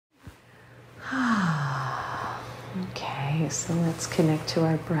Okay, so let's connect to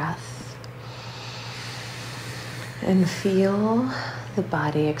our breath and feel the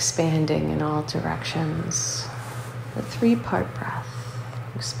body expanding in all directions. The 3-part breath,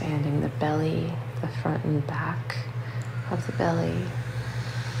 expanding the belly, the front and back of the belly,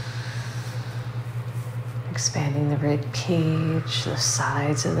 expanding the rib cage, the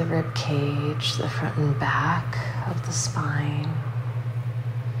sides of the rib cage, the front and back of the spine,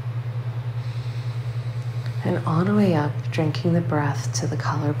 and all the way up, drinking the breath to the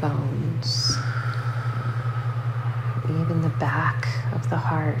collarbones, even the back of the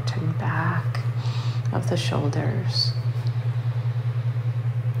heart and back of the shoulders,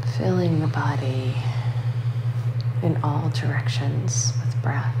 filling the body in all directions with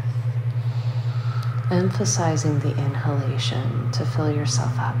breath, emphasizing the inhalation to fill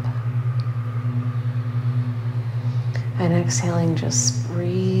yourself up, and exhaling, just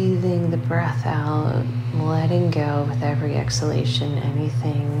breathing the breath out, letting go with every exhalation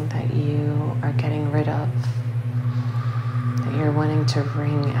anything that you are getting rid of, that you're wanting to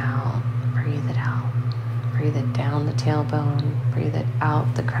wring out. Breathe it out. Breathe it down the tailbone, breathe it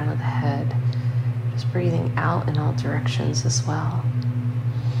out the crown of the head, just breathing out in all directions as well.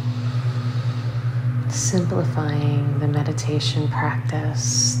 Simplifying the meditation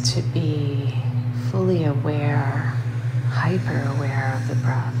practice to be fully aware, hyper aware of the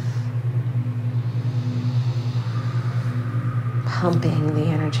breath. Pumping the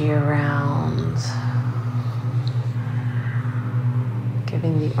energy around,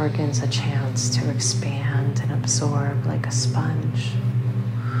 giving the organs a chance to expand and absorb like a sponge.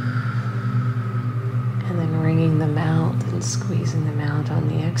 And then wringing them out and squeezing them out on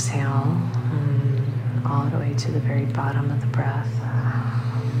the exhale, all the way to the very bottom of the breath.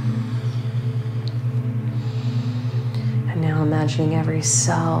 And now imagining every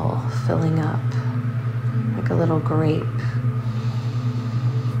cell filling up like a little grape,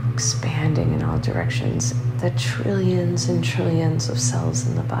 expanding in all directions. The trillions and trillions of cells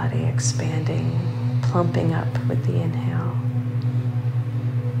in the body expanding, plumping up with the inhale.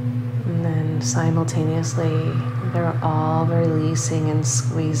 And then simultaneously, they're all releasing and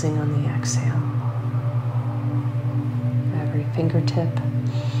squeezing on the exhale. Every fingertip,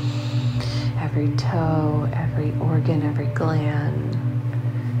 every toe, every organ, every gland,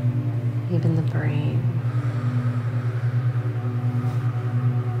 even the brain,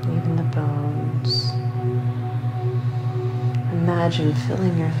 even the bones. Imagine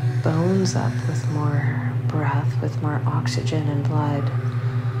filling your bones up with more breath, with more oxygen and blood.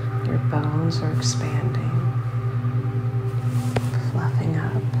 Your bones are expanding, fluffing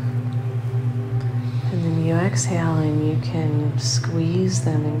up. And then you exhale and you can squeeze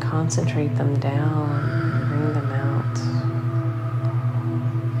them and concentrate them down, bring them out.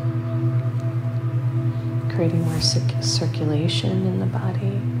 Creating more circulation in the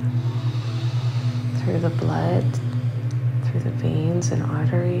body, through the blood, through the veins and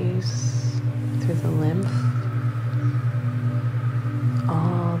arteries, through the lymph,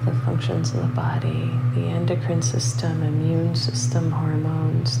 all the functions of the body, the endocrine system, immune system,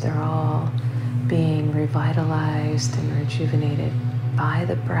 hormones, they're all being revitalized and rejuvenated by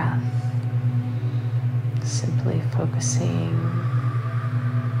the breath. Simply focusing,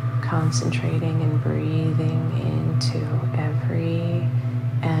 concentrating and breathing into every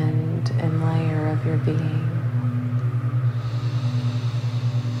end and layer of your being.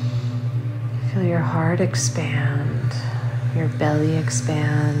 Feel your heart expand, your belly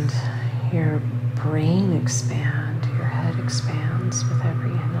expand, your brain expand, your head expands with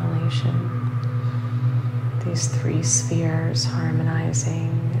every inhalation. These 3 spheres harmonizing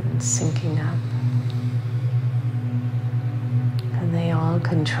and syncing up. And they all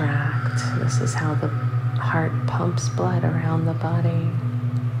contract. This is how the heart pumps blood around the body.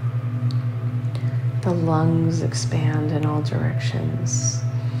 The lungs expand in all directions.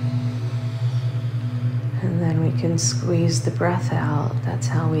 And then we can squeeze the breath out. That's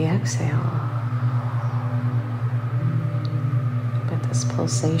how we exhale. But this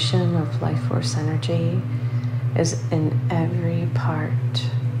pulsation of life force energy is in every part,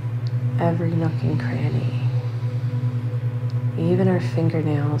 every nook and cranny. Even our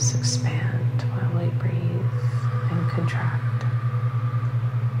fingernails expand while we breathe and contract.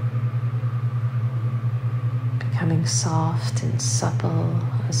 Becoming soft and supple,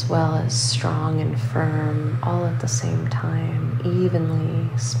 as well as strong and firm, all at the same time,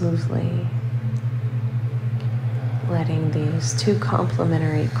 evenly, smoothly. Letting these 2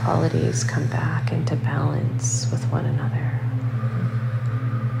 complementary qualities come back into balance with one another.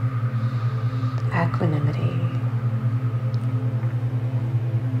 Equanimity.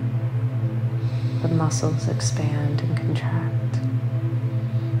 the muscles expand and contract.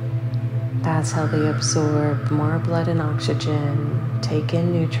 That's how they absorb more blood and oxygen, take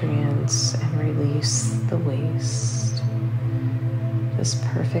in nutrients, and release the waste. This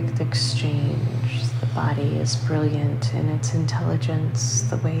perfect exchange. The body is brilliant in its intelligence,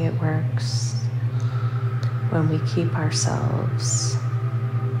 the way it works. When we keep ourselves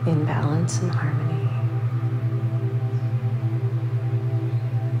in balance and harmony,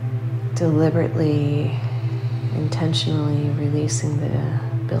 deliberately, intentionally releasing the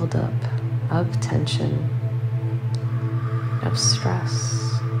buildup of tension, of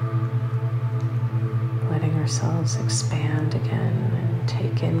stress, letting ourselves expand again and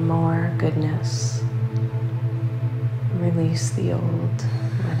take in more goodness, release the old,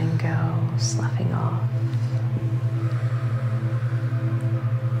 letting go, sloughing off,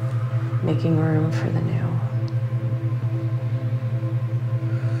 making room for the new.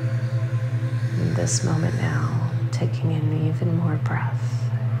 In this moment now, taking in even more breath,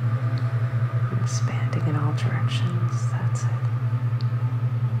 expanding in all directions. That's it.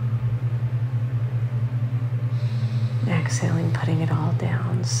 Exhaling, putting it all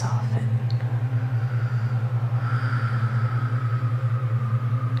down, soften.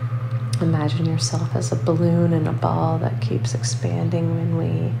 Imagine yourself as a balloon and a ball that keeps expanding when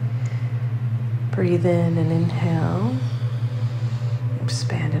we breathe in and inhale.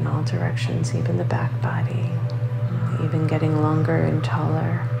 Expand in all directions, even the back body, even getting longer and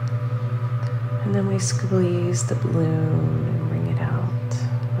taller. And then we squeeze the balloon and bring it out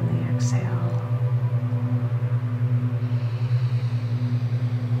on the exhale.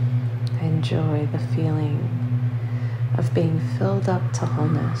 Enjoy the feeling of being filled up to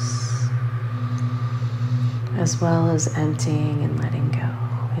wholeness, as well as emptying and letting go.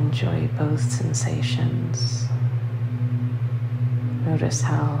 Enjoy both sensations. Notice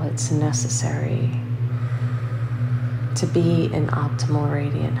how it's necessary to be in optimal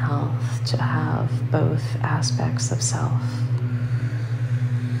radiant health, to have both aspects of self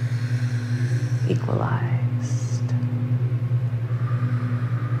equalized,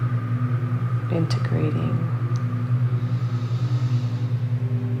 integrating,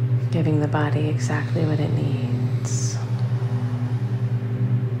 giving the body exactly what it needs.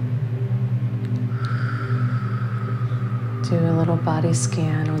 Do a little body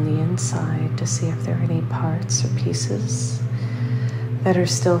scan on the inside to see if there are any parts or pieces that are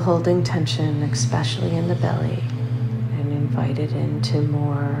still holding tension, especially in the belly, and invite it into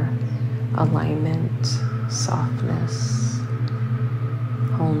more alignment, softness,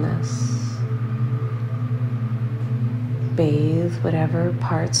 wholeness. Bathe whatever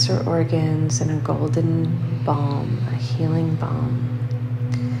parts or organs in a golden balm, a healing balm.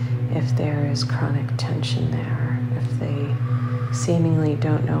 If there is chronic tension there, if they seemingly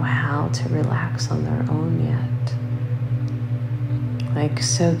don't know how to relax on their own yet, like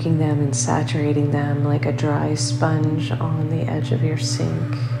soaking them and saturating them like a dry sponge on the edge of your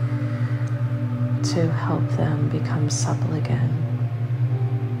sink to help them become supple again.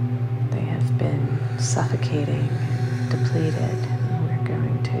 They have been suffocating, depleted, and we're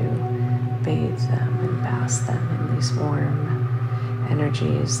going to bathe them and bask them in these warm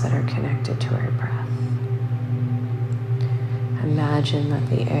energies that are connected to our breath. Imagine that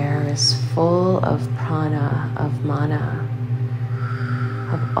the air is full of prana, of mana,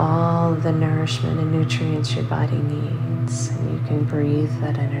 of all the nourishment and nutrients your body needs, and you can breathe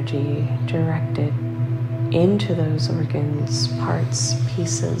that energy directed into those organs, parts,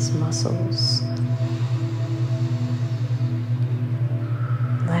 pieces, muscles.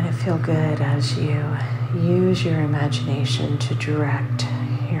 Let it feel good as you use your imagination to direct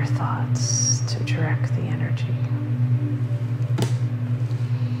your thoughts, to direct the energy.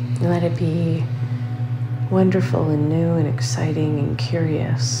 Let it be wonderful and new and exciting and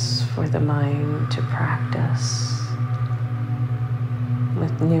curious for the mind to practice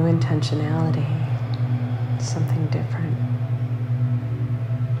with new intentionality, something different.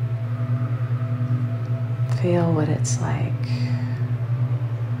 Feel what it's like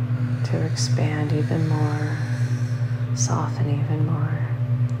to expand even more, soften even more.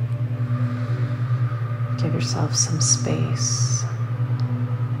 Give yourself some space.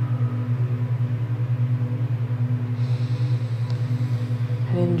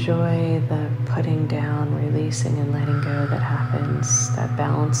 And enjoy the putting down, releasing, and letting go that happens, that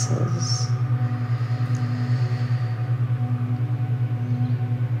balances.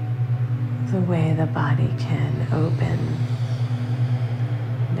 The way the body can open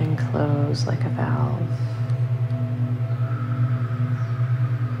and close like a valve.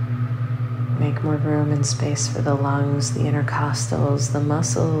 Make more room and space for the lungs, the intercostals, the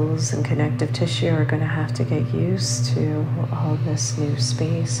muscles, and connective tissue are going to have to get used to all this new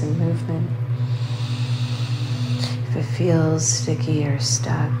space and movement. If it feels sticky or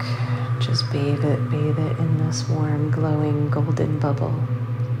stuck, just bathe it in this warm, glowing, golden bubble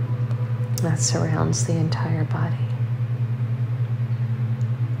that surrounds the entire body.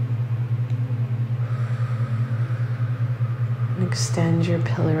 Extend your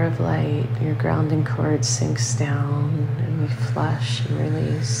pillar of light, your grounding cord sinks down, and we flush and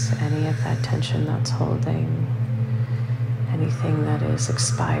release any of that tension that's holding, anything that is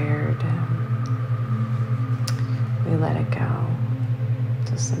expired. We let it go.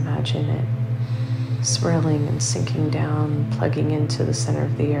 Just imagine it swirling and sinking down, plugging into the center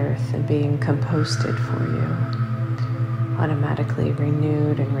of the earth and being composted for you. Automatically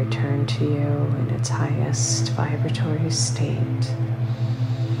renewed and returned to you in its highest vibratory state,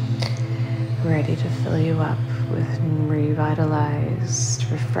 ready to fill you up with revitalized,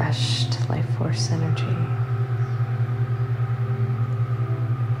 refreshed life force energy.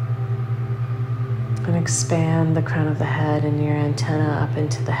 And expand the crown of the head and your antenna up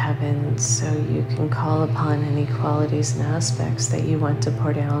into the heavens so you can call upon any qualities and aspects that you want to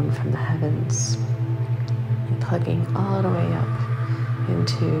pour down from the heavens. Plugging all the way up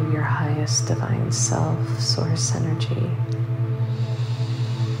into your highest divine self, source energy.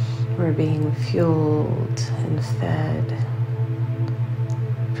 We're being fueled and fed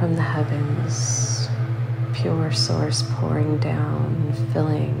from the heavens, pure source pouring down,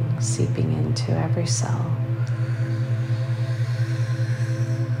 filling, seeping into every cell.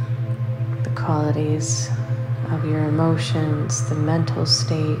 The qualities of your emotions, the mental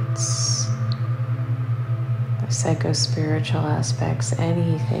states, psycho-spiritual aspects,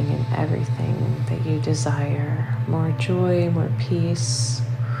 anything and everything that you desire, more joy, more peace,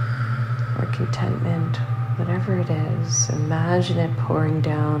 more contentment, whatever it is, imagine it pouring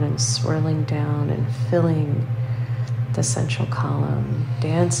down and swirling down and filling the central column,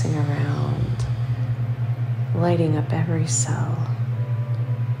 dancing around, lighting up every cell.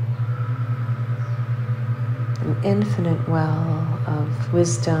 An infinite well of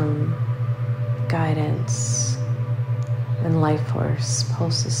wisdom, guidance, and life force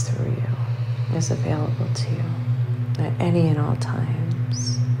pulses through you, is available to you at any and all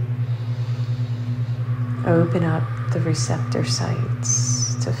times. Open up the receptor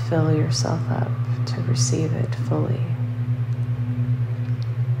sites to fill yourself up, to receive it fully.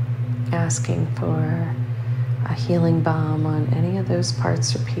 Asking for a healing balm on any of those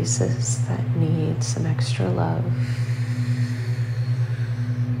parts or pieces that need some extra love.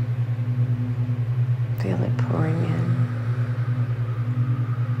 Feel it pouring in.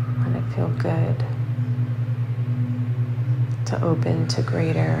 Let it feel good to open to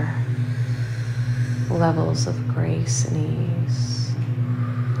greater levels of grace and ease.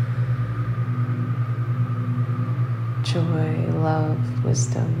 Joy, love,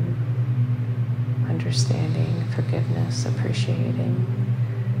 wisdom, understanding, forgiveness, appreciating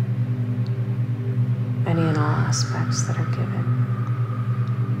any and all aspects that are given.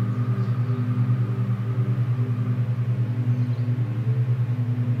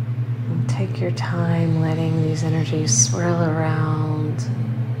 Take your time letting these energies swirl around,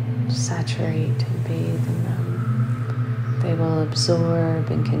 saturate and bathe in them. They will absorb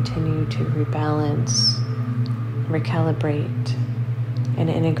and continue to rebalance, recalibrate, and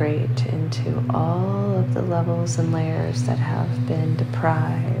integrate into all of the levels and layers that have been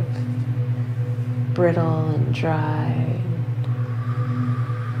deprived, brittle and dry,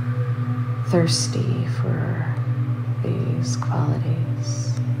 thirsty for these qualities.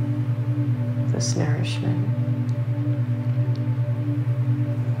 This nourishment.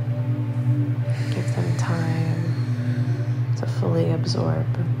 Give them time to fully absorb.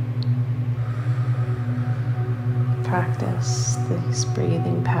 Practice these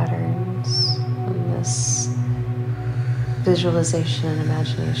breathing patterns and this visualization and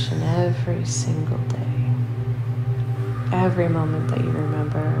imagination every single day. Every moment that you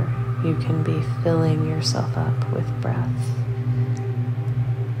remember, you can be filling yourself up with breath.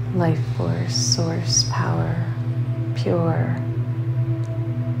 Life force, source, power, pure,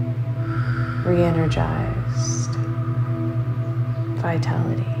 re-energized,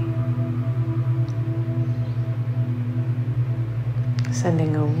 vitality.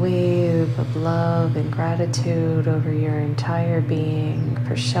 Sending a wave of love and gratitude over your entire being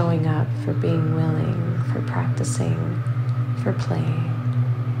for showing up, for being willing, for practicing, for playing.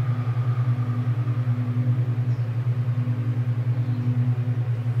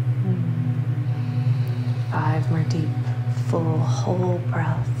 5 more deep, full, whole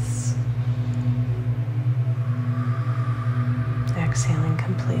breaths.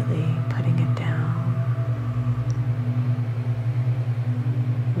 completely putting it down.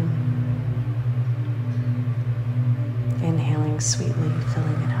 Inhaling sweetly,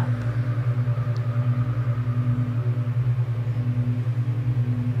 filling it up.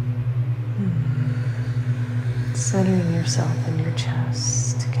 Centering yourself in your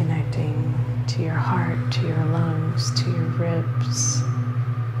chest, connecting to your heart, to your lungs, to your ribs,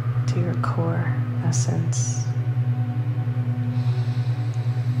 to your core essence.